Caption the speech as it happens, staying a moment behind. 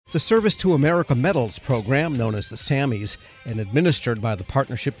The Service to America Medals program, known as the SAMMys, and administered by the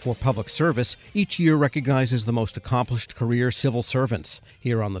Partnership for Public Service, each year recognizes the most accomplished career civil servants.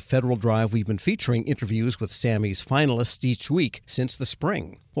 Here on the Federal Drive, we've been featuring interviews with SAMMys finalists each week since the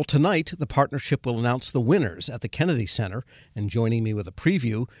spring. Well, tonight, the partnership will announce the winners at the Kennedy Center, and joining me with a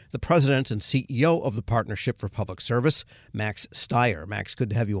preview, the president and CEO of the Partnership for Public Service, Max Stier. Max,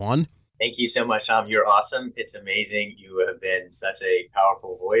 good to have you on. Thank you so much, Tom. You're awesome. It's amazing. You have been such a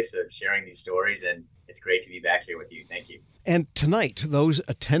powerful voice of sharing these stories, and it's great to be back here with you. Thank you. And tonight, those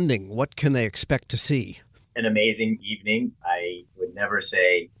attending, what can they expect to see? An amazing evening. I would never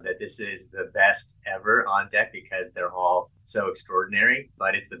say that this is the best ever on deck because they're all so extraordinary,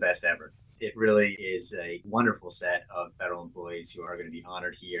 but it's the best ever. It really is a wonderful set of federal employees who are going to be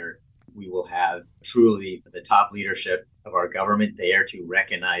honored here. We will have truly the top leadership of our government there to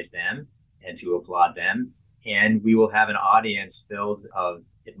recognize them and to applaud them. And we will have an audience filled of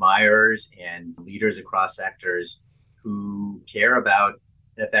admirers and leaders across sectors who care about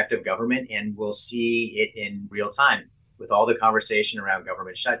effective government and will see it in real time. With all the conversation around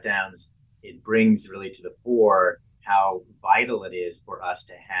government shutdowns, it brings really to the fore how vital it is for us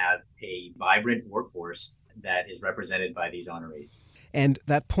to have a vibrant workforce that is represented by these honorees. And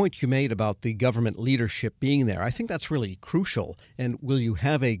that point you made about the government leadership being there, I think that's really crucial. And will you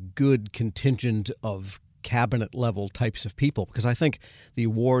have a good contingent of cabinet level types of people? Because I think the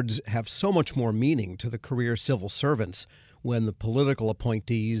awards have so much more meaning to the career civil servants when the political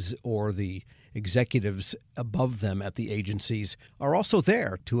appointees or the executives above them at the agencies are also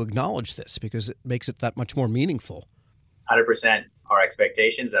there to acknowledge this, because it makes it that much more meaningful. 100%. Our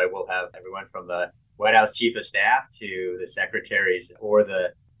expectations that we'll have everyone from the White House Chief of Staff to the secretaries or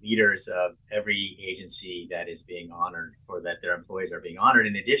the leaders of every agency that is being honored or that their employees are being honored,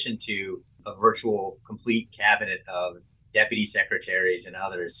 in addition to a virtual complete cabinet of deputy secretaries and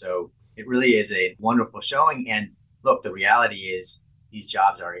others. So it really is a wonderful showing. And look, the reality is these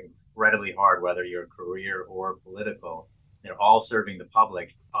jobs are incredibly hard, whether you're career or political. They're all serving the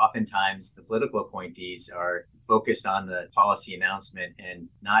public. Oftentimes, the political appointees are focused on the policy announcement and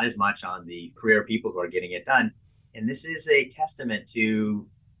not as much on the career people who are getting it done. And this is a testament to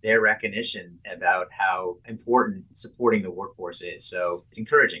their recognition about how important supporting the workforce is. So it's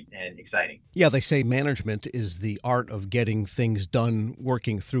encouraging and exciting. Yeah, they say management is the art of getting things done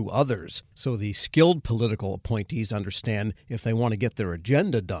working through others. So the skilled political appointees understand if they want to get their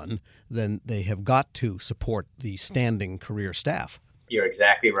agenda done, then they have got to support the standing career staff. You're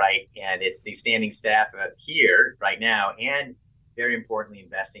exactly right. And it's the standing staff here right now, and very importantly,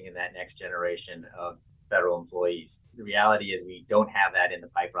 investing in that next generation of federal employees. The reality is we don't have that in the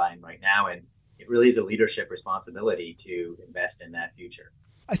pipeline right now, and it really is a leadership responsibility to invest in that future.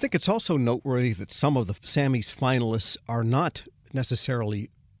 I think it's also noteworthy that some of the SAMMys finalists are not necessarily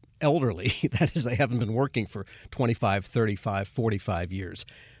elderly. That is, they haven't been working for 25, 35, 45 years.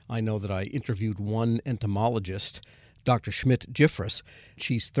 I know that I interviewed one entomologist, Dr. Schmidt-Gifforss.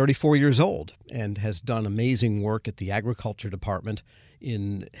 She's 34 years old and has done amazing work at the Agriculture Department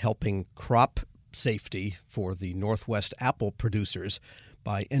in helping crop safety for the Northwest apple producers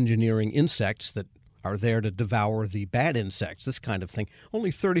by engineering insects that are there to devour the bad insects, this kind of thing.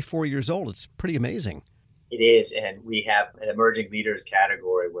 Only 34 years old. It's pretty amazing. It is, and we have an emerging leaders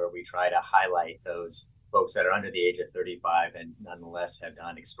category where we try to highlight those folks that are under the age of 35 and nonetheless have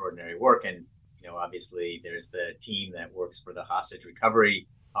done extraordinary work. And, obviously there's the team that works for the hostage recovery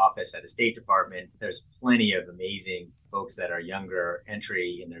office at the State Department. There's plenty of amazing folks that are younger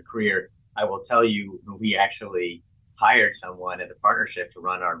entry in their career. I will tell you, we actually hired someone at the partnership to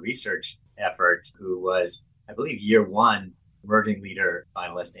run our research effort who was, I believe, year one emerging leader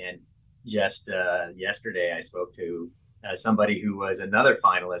finalist. And just yesterday, I spoke to somebody who was another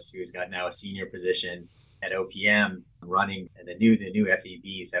finalist who's got now a senior position at OPM running the new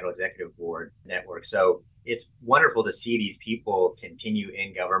FEB, Federal Executive Board network. So it's wonderful to see these people continue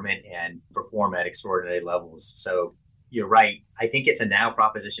in government and perform at extraordinary levels. So you're right. I think it's a now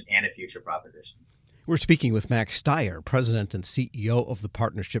proposition and a future proposition. We're speaking with Max Stier, President and CEO of the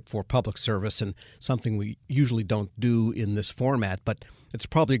Partnership for Public Service, and something we usually don't do in this format, but it's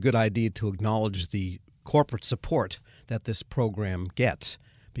probably a good idea to acknowledge the corporate support that this program gets,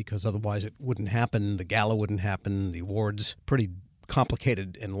 because otherwise it wouldn't happen, the gala wouldn't happen, the awards, pretty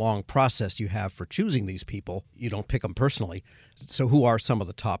complicated and long process you have for choosing these people. You don't pick them personally. So who are some of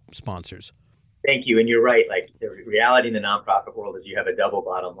the top sponsors? Thank you. And you're right. Like, the reality in the nonprofit world is you have a double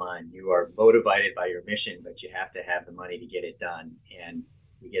bottom line. You are motivated by your mission, but you have to have the money to get it done. And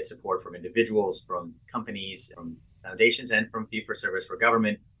we get support from individuals, from companies, from foundations, and from fee-for-service for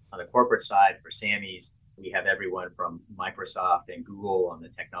government. On the corporate side, for SAMMys, We have everyone from Microsoft and Google on the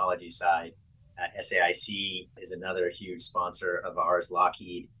technology side. SAIC is another huge sponsor of ours,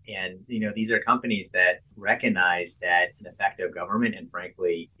 Lockheed. And, these are companies that recognize that an effective government and,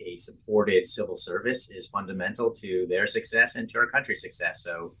 frankly, a supported civil service is fundamental to their success and to our country's success.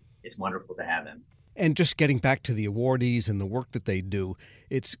 So it's wonderful to have them. And just getting back to the awardees and the work that they do,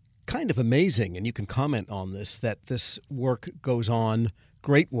 it's kind of amazing, and you can comment on this, that this work goes on,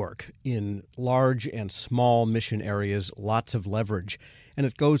 great work in large and small mission areas, lots of leverage, and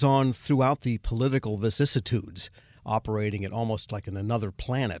it goes on throughout the political vicissitudes, operating at almost like in another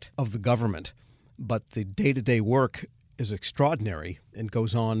planet of the government. But the day-to-day work is extraordinary and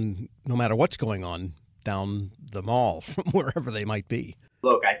goes on no matter what's going on down the mall from wherever they might be.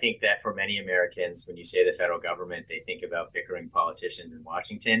 Look, I think that for many Americans, when you say the federal government, they think about bickering politicians in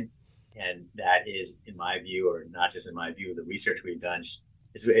Washington. And that is, in my view, or not just in my view, the research we've done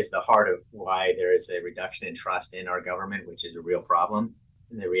is the heart of why there is a reduction in trust in our government, which is a real problem.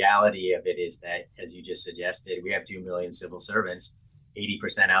 And the reality of it is that, as you just suggested, we have 2 million civil servants,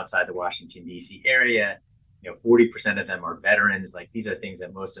 80% outside the Washington, D.C. area. 40% of them are veterans. Like, these are things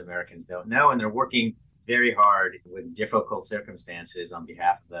that most Americans don't know. And they're working very hard with difficult circumstances on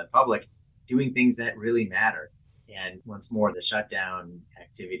behalf of the public, doing things that really matter. And once more, the shutdown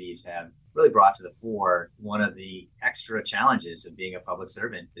activities have really brought to the fore one of the extra challenges of being a public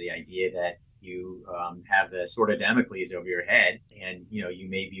servant, the idea that you have the sword of Damocles over your head, and you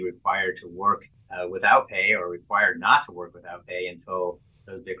may be required to work without pay or required not to work without pay until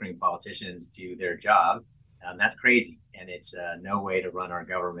those bickering politicians do their job. That's crazy, and it's no way to run our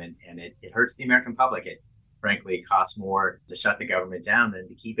government, and it hurts the American public. It frankly costs more to shut the government down than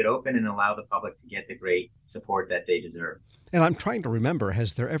to keep it open and allow the public to get the great support that they deserve. And I'm trying to remember,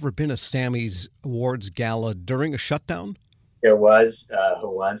 has there ever been a Sammy's Awards Gala during a shutdown? There was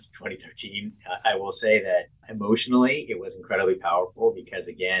once, 2013. I will say that emotionally, it was incredibly powerful because,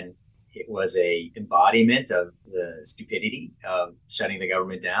 again, it was a embodiment of the stupidity of shutting the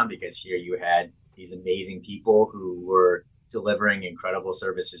government down, because here you had these amazing people who were delivering incredible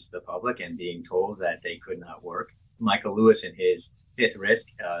services to the public and being told that they could not work. Michael Lewis, in his Fifth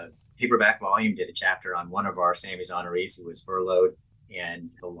Risk paperback volume, did a chapter on one of our Sammy's honorees who was furloughed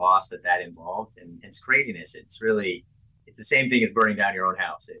and the loss that involved. And it's craziness. It's the same thing as burning down your own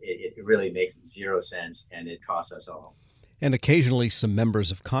house. It really makes zero sense, and it costs us all. And occasionally some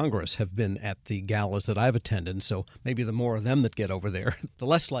members of Congress have been at the galas that I've attended, so maybe the more of them that get over there, the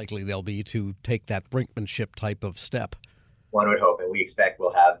less likely they'll be to take that brinkmanship type of step. One would hope, and we expect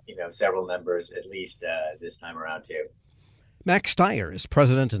we'll have several members at least this time around too. Max Stier is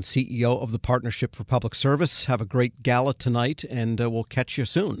president and CEO of the Partnership for Public Service. Have a great gala tonight, and we'll catch you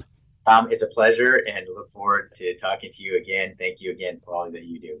soon. It's a pleasure, and look forward to talking to you again. Thank you again for all that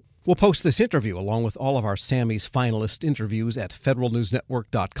you do. We'll post this interview along with all of our Sammy's finalist interviews at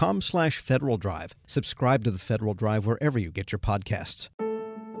federalnewsnetwork.com/Federal Drive. Subscribe to the Federal Drive wherever you get your podcasts.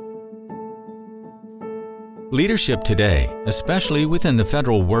 Leadership today, especially within the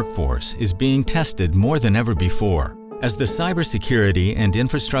federal workforce, is being tested more than ever before. As the Cybersecurity and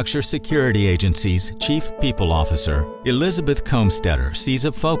Infrastructure Security Agency's Chief People Officer, Elizabeth Comstetter sees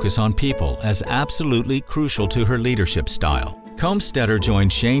a focus on people as absolutely crucial to her leadership style. Comstetter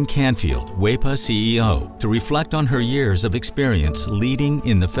joined Shane Canfield, WEPA CEO, to reflect on her years of experience leading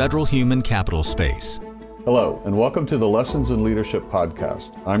in the federal human capital space. Hello, and welcome to the Lessons in Leadership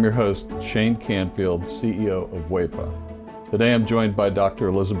podcast. I'm your host, Shane Canfield, CEO of WEPA. Today I'm joined by Dr.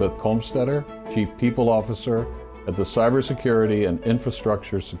 Elizabeth Comstetter, Chief People Officer at the Cybersecurity and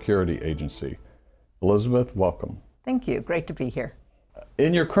Infrastructure Security Agency. Elizabeth, welcome. Thank you. Great to be here.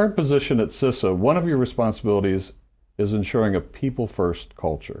 In your current position at CISA, one of your responsibilities is ensuring a people-first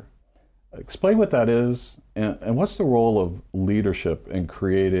culture. Explain what that is, and what's the role of leadership in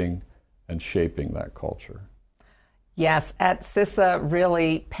creating and shaping that culture? Yes, at CISA,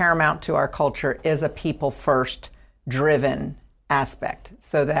 really paramount to our culture is a people-first driven aspect,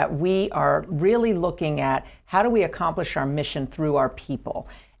 so that we are really looking at how do we accomplish our mission through our people.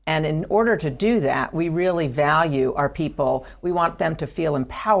 And in order to do that, we really value our people. We want them to feel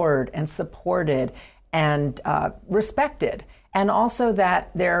empowered and supported and respected, and also that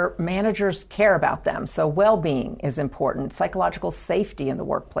their managers care about them. So well-being is important. Psychological safety in the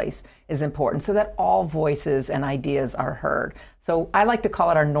workplace is important, so that all voices and ideas are heard. So I like to call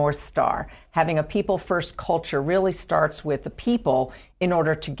it our North Star. Having a people-first culture really starts with the people in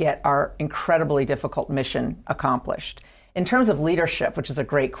order to get our incredibly difficult mission accomplished. In terms of leadership, which is a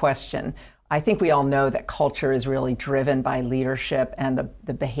great question, I think we all know that culture is really driven by leadership and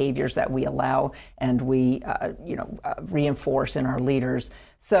the behaviors that we allow and we reinforce in our leaders.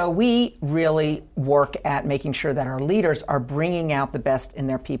 So we really work at making sure that our leaders are bringing out the best in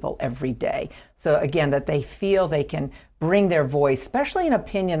their people every day. So again, that they feel they can bring their voice, especially an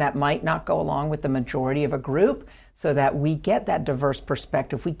opinion that might not go along with the majority of a group, so that we get that diverse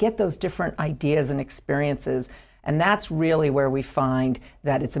perspective, we get those different ideas and experiences. And that's really where we find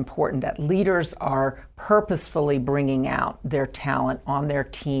that it's important that leaders are purposefully bringing out their talent on their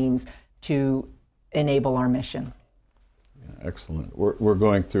teams to enable our mission. Yeah, excellent. We're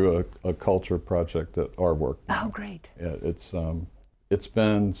going through a culture project at our work. Oh, great. Yeah, it's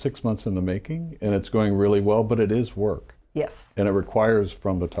been 6 months in the making, and it's going really well, but it is work. Yes. And it requires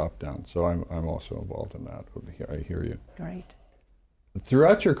from the top down. So I'm also involved in that. I hear you. Great.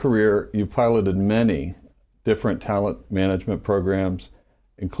 Throughout your career, you piloted many different talent management programs,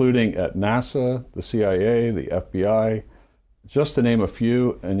 including at NASA, the CIA, the FBI, just to name a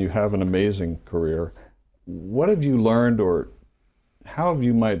few, and you have an amazing career. What have you learned, or how have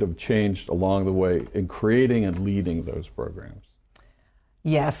you might have changed along the way in creating and leading those programs?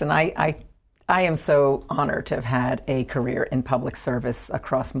 Yes, and I am so honored to have had a career in public service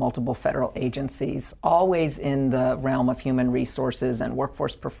across multiple federal agencies, always in the realm of human resources and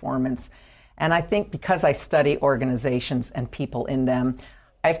workforce performance. And I think because I study organizations and people in them,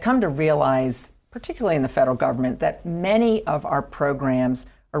 I've come to realize, particularly in the federal government, that many of our programs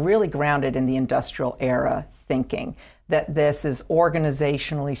are really grounded in the industrial era thinking, that this is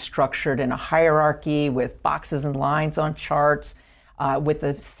organizationally structured in a hierarchy with boxes and lines on charts, with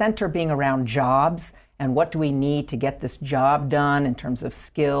the center being around jobs and what do we need to get this job done in terms of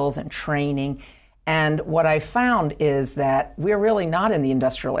skills and training. And what I found is that we're really not in the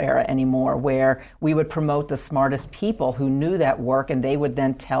industrial era anymore, where we would promote the smartest people who knew that work, and they would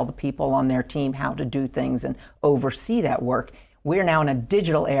then tell the people on their team how to do things and oversee that work. We're now in a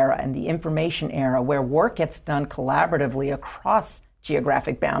digital era and the information era, where work gets done collaboratively across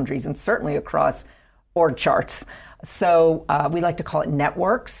geographic boundaries and certainly across org charts. So we like to call it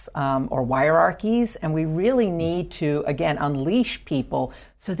networks or hierarchies, and we really need to, again, unleash people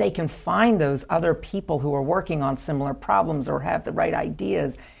so they can find those other people who are working on similar problems or have the right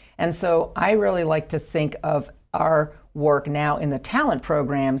ideas. And so I really like to think of our work now in the talent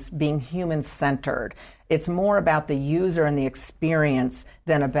programs being human-centered. It's more about the user and the experience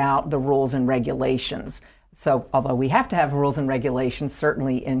than about the rules and regulations. So although we have to have rules and regulations,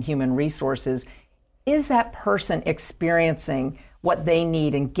 certainly in human resources, is that person experiencing what they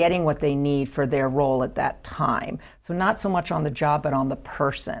need and getting what they need for their role at that time? So not so much on the job, but on the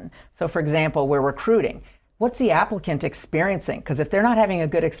person. So for example, we're recruiting. What's the applicant experiencing? Because if they're not having a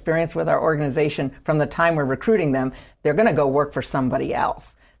good experience with our organization from the time we're recruiting them, they're going to go work for somebody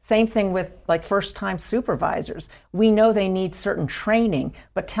else. Same thing with like first-time supervisors. We know they need certain training,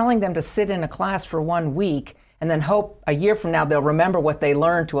 but telling them to sit in a class for 1 week and then hope a year from now they'll remember what they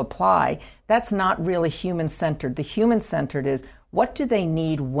learned to apply, that's not really human-centered. The human-centered is, what do they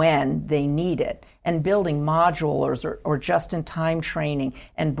need when they need it? And building modules or just-in-time training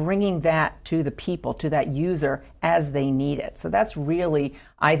and bringing that to the people, to that user as they need it. So that's really,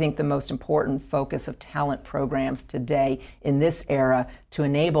 I think, the most important focus of talent programs today in this era, to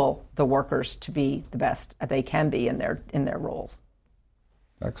enable the workers to be the best they can be in their roles.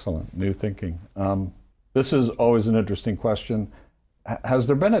 Excellent. New thinking. This is always an interesting question. Has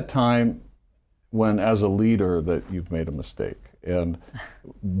there been a time when, as a leader, that you've made a mistake? And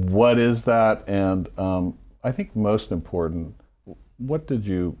what is that? And I think most important, what did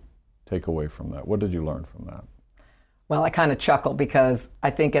you take away from that? What did you learn from that? Well, I kind of chuckle because I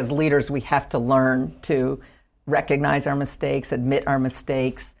think as leaders we have to learn to recognize our mistakes, admit our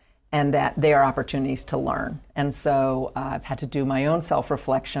mistakes, and that they are opportunities to learn. And so I've had to do my own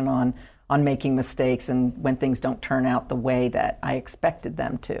self-reflection on making mistakes and when things don't turn out the way that I expected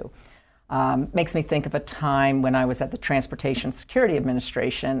them to. Makes me think of a time when I was at the Transportation Security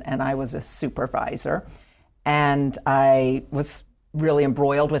Administration and I was a supervisor, and I was really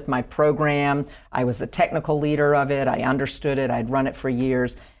embroiled with my program. I was the technical leader of it. I understood it. I'd run it for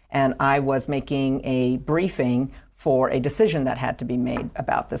years, and I was making a briefing for a decision that had to be made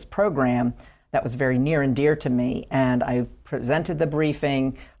about this program that was very near and dear to me. And I presented the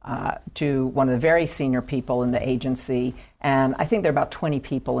briefing to one of the very senior people in the agency, and I think there are about 20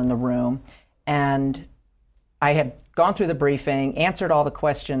 people in the room. And I had gone through the briefing, answered all the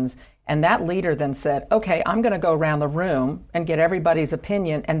questions, and that leader then said, okay, I'm going to go around the room and get everybody's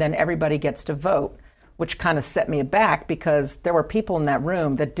opinion, and then everybody gets to vote, which kind of set me aback because there were people in that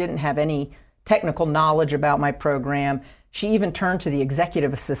room that didn't have any technical knowledge about my program. She even turned to the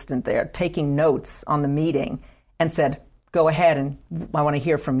executive assistant there, taking notes on the meeting, and said, go ahead, and I want to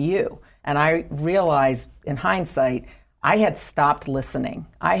hear from you. And I realized in hindsight, I had stopped listening.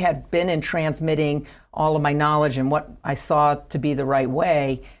 I had been in transmitting all of my knowledge and what I saw to be the right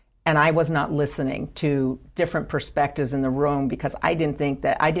way, and I was not listening to different perspectives in the room because I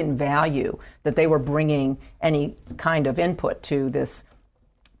didn't value that they were bringing any kind of input to this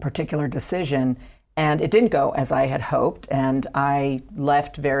particular decision. And it didn't go as I had hoped, and I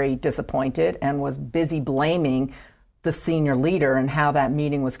left very disappointed and was busy blaming the senior leader and how that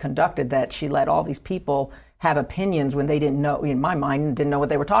meeting was conducted, that she let all these people have opinions when they didn't know, in my mind, didn't know what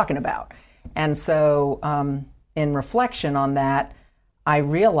they were talking about. And so in reflection on that, I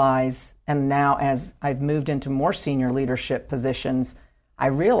realize, and now as I've moved into more senior leadership positions, I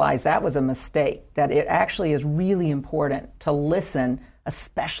realize that was a mistake, that it actually is really important to listen,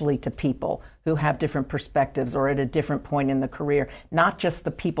 especially to people who have different perspectives or at a different point in the career, not just the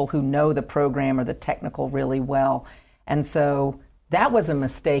people who know the program or the technical really well. And so that was a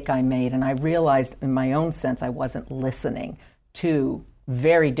mistake I made, and I realized in my own sense I wasn't listening to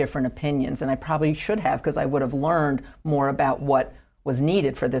very different opinions, and I probably should have, because I would have learned more about what was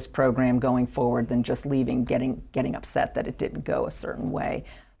needed for this program going forward than just leaving getting upset that it didn't go a certain way.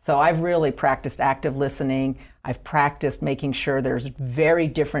 So I've really practiced active listening. I've practiced making sure there's very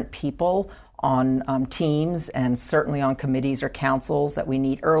different people on teams and certainly on committees or councils, that we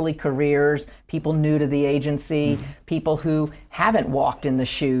need early careers, people new to the agency, people who haven't walked in the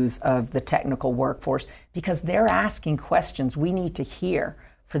shoes of the technical workforce, because they're asking questions we need to hear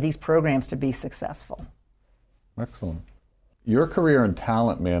for these programs to be successful. Excellent. Your career in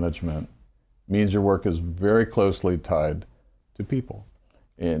talent management means your work is very closely tied to people.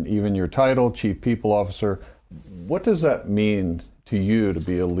 And even your title, Chief People Officer, what does that mean to you to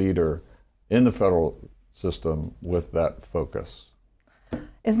be a leader in the federal system with that focus?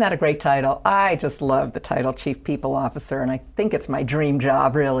 Isn't that a great title? I just love the title Chief People Officer, and I think it's my dream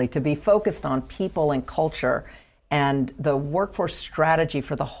job, really, to be focused on people and culture and the workforce strategy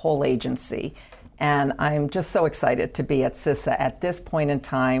for the whole agency. And I'm just so excited to be at CISA at this point in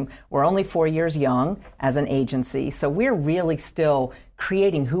time. We're only 4 years young as an agency, so we're really still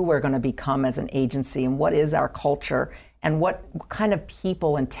creating who we're going to become as an agency and what is our culture and what kind of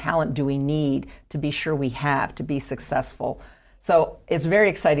people and talent do we need to be sure we have to be successful. So it's very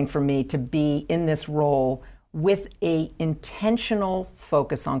exciting for me to be in this role with a intentional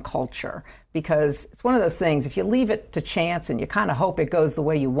focus on culture, because it's one of those things, if you leave it to chance and you kind of hope it goes the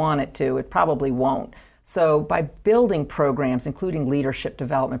way you want it to, it probably won't. So by building programs, including leadership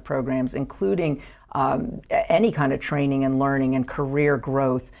development programs, including any kind of training and learning and career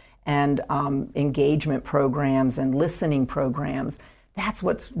growth and engagement programs and listening programs, that's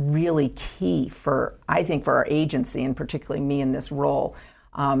what's really key for, I think, for our agency, and particularly me in this role.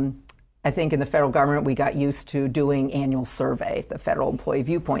 I think in the federal government, we got used to doing annual survey, the Federal Employee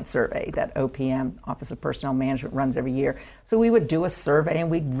Viewpoint Survey that OPM, Office of Personnel Management, runs every year. So we would do a survey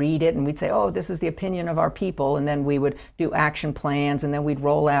and we'd read it and we'd say, oh, this is the opinion of our people. And then we would do action plans, and then we'd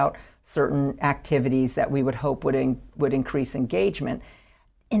roll out certain activities that we would hope would increase engagement.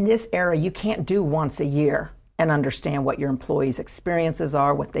 In this era, you can't do once a year and understand what your employees' experiences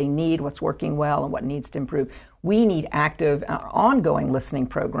are, what they need, what's working well, and what needs to improve. We need active, ongoing listening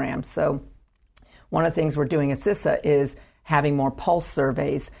programs. So one of the things we're doing at CISA is having more pulse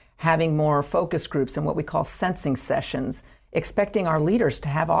surveys, having more focus groups and what we call sensing sessions, expecting our leaders to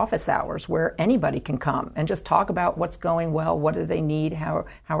have office hours where anybody can come and just talk about what's going well, what do they need, how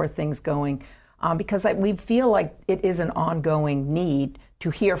are things going, because we feel like it is an ongoing need to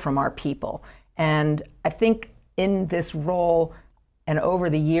hear from our people. And I think in this role and over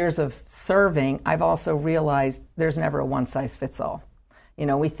the years of serving, I've also realized there's never a one-size-fits-all. You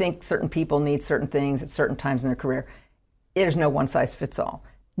know, we think certain people need certain things at certain times in their career. There's no one-size-fits-all.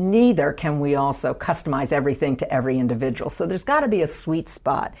 Neither can we also customize everything to every individual. So there's got to be a sweet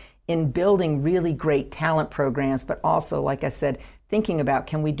spot in building really great talent programs, but also, like I said, thinking about,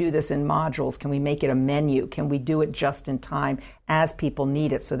 can we do this in modules? Can we make it a menu? Can we do it just in time as people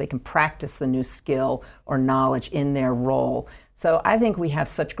need it so they can practice the new skill or knowledge in their role? So I think we have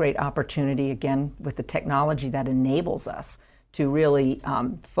such great opportunity, again, with the technology that enables us to really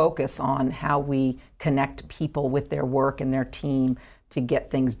focus on how we connect people with their work and their team to get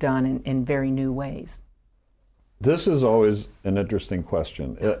things done in very new ways. This is always an interesting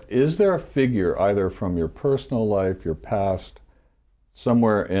question. Is there a figure, either from your personal life, your past,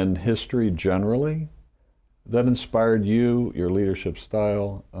 somewhere in history generally, that inspired you, your leadership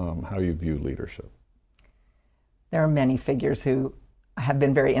style, how you view leadership? There are many figures who have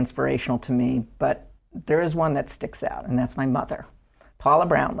been very inspirational to me, but there is one that sticks out, and that's my mother, Paula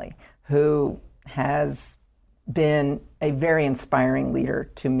Brownlee, who has been a very inspiring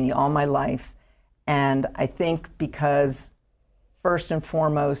leader to me all my life. And I think because, first and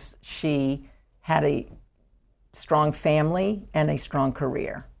foremost, she had a strong family and a strong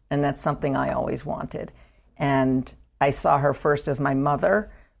career. And that's something I always wanted. And I saw her first as my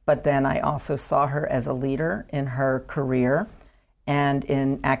mother, but then I also saw her as a leader in her career and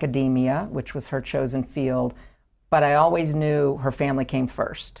in academia, which was her chosen field. But I always knew her family came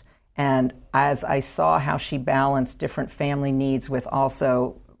first. And as I saw how she balanced different family needs with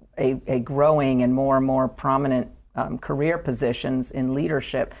also a growing and more prominent career positions in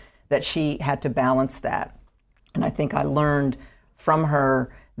leadership, that she had to balance that. And I think I learned from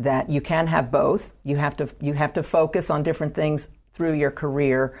her that you can have both. You have to focus on different things through your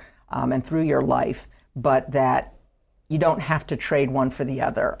career and through your life, but that you don't have to trade one for the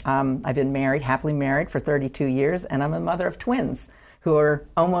other. I've been happily married for 32 years, and I'm a mother of twins who are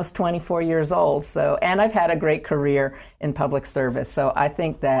almost 24 years old. And I've had a great career in public service. So I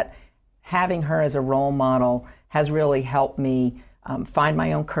think that having her as a role model has really helped me find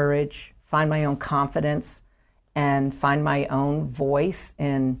my own courage, find my own confidence, and find my own voice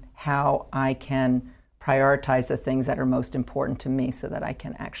in how I can prioritize the things that are most important to me so that I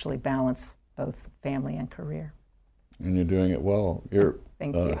can actually balance both family and career. And you're doing it well.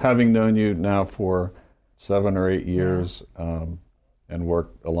 Thank you. Having known you now for 7 or 8 years and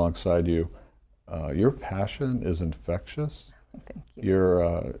worked alongside you, your passion is infectious. Thank you.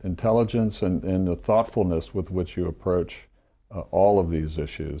 Your intelligence and the thoughtfulness with which you approach all of these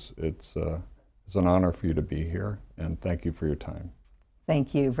issues, it's an honor for you to be here, and thank you for your time.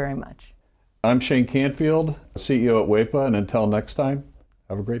 Thank you very much. I'm Shane Canfield, CEO at WEPA, and until next time,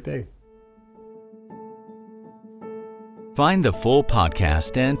 have a great day. Find the full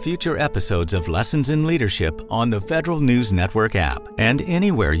podcast and future episodes of Lessons in Leadership on the Federal News Network app and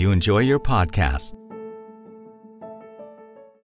anywhere you enjoy your podcasts.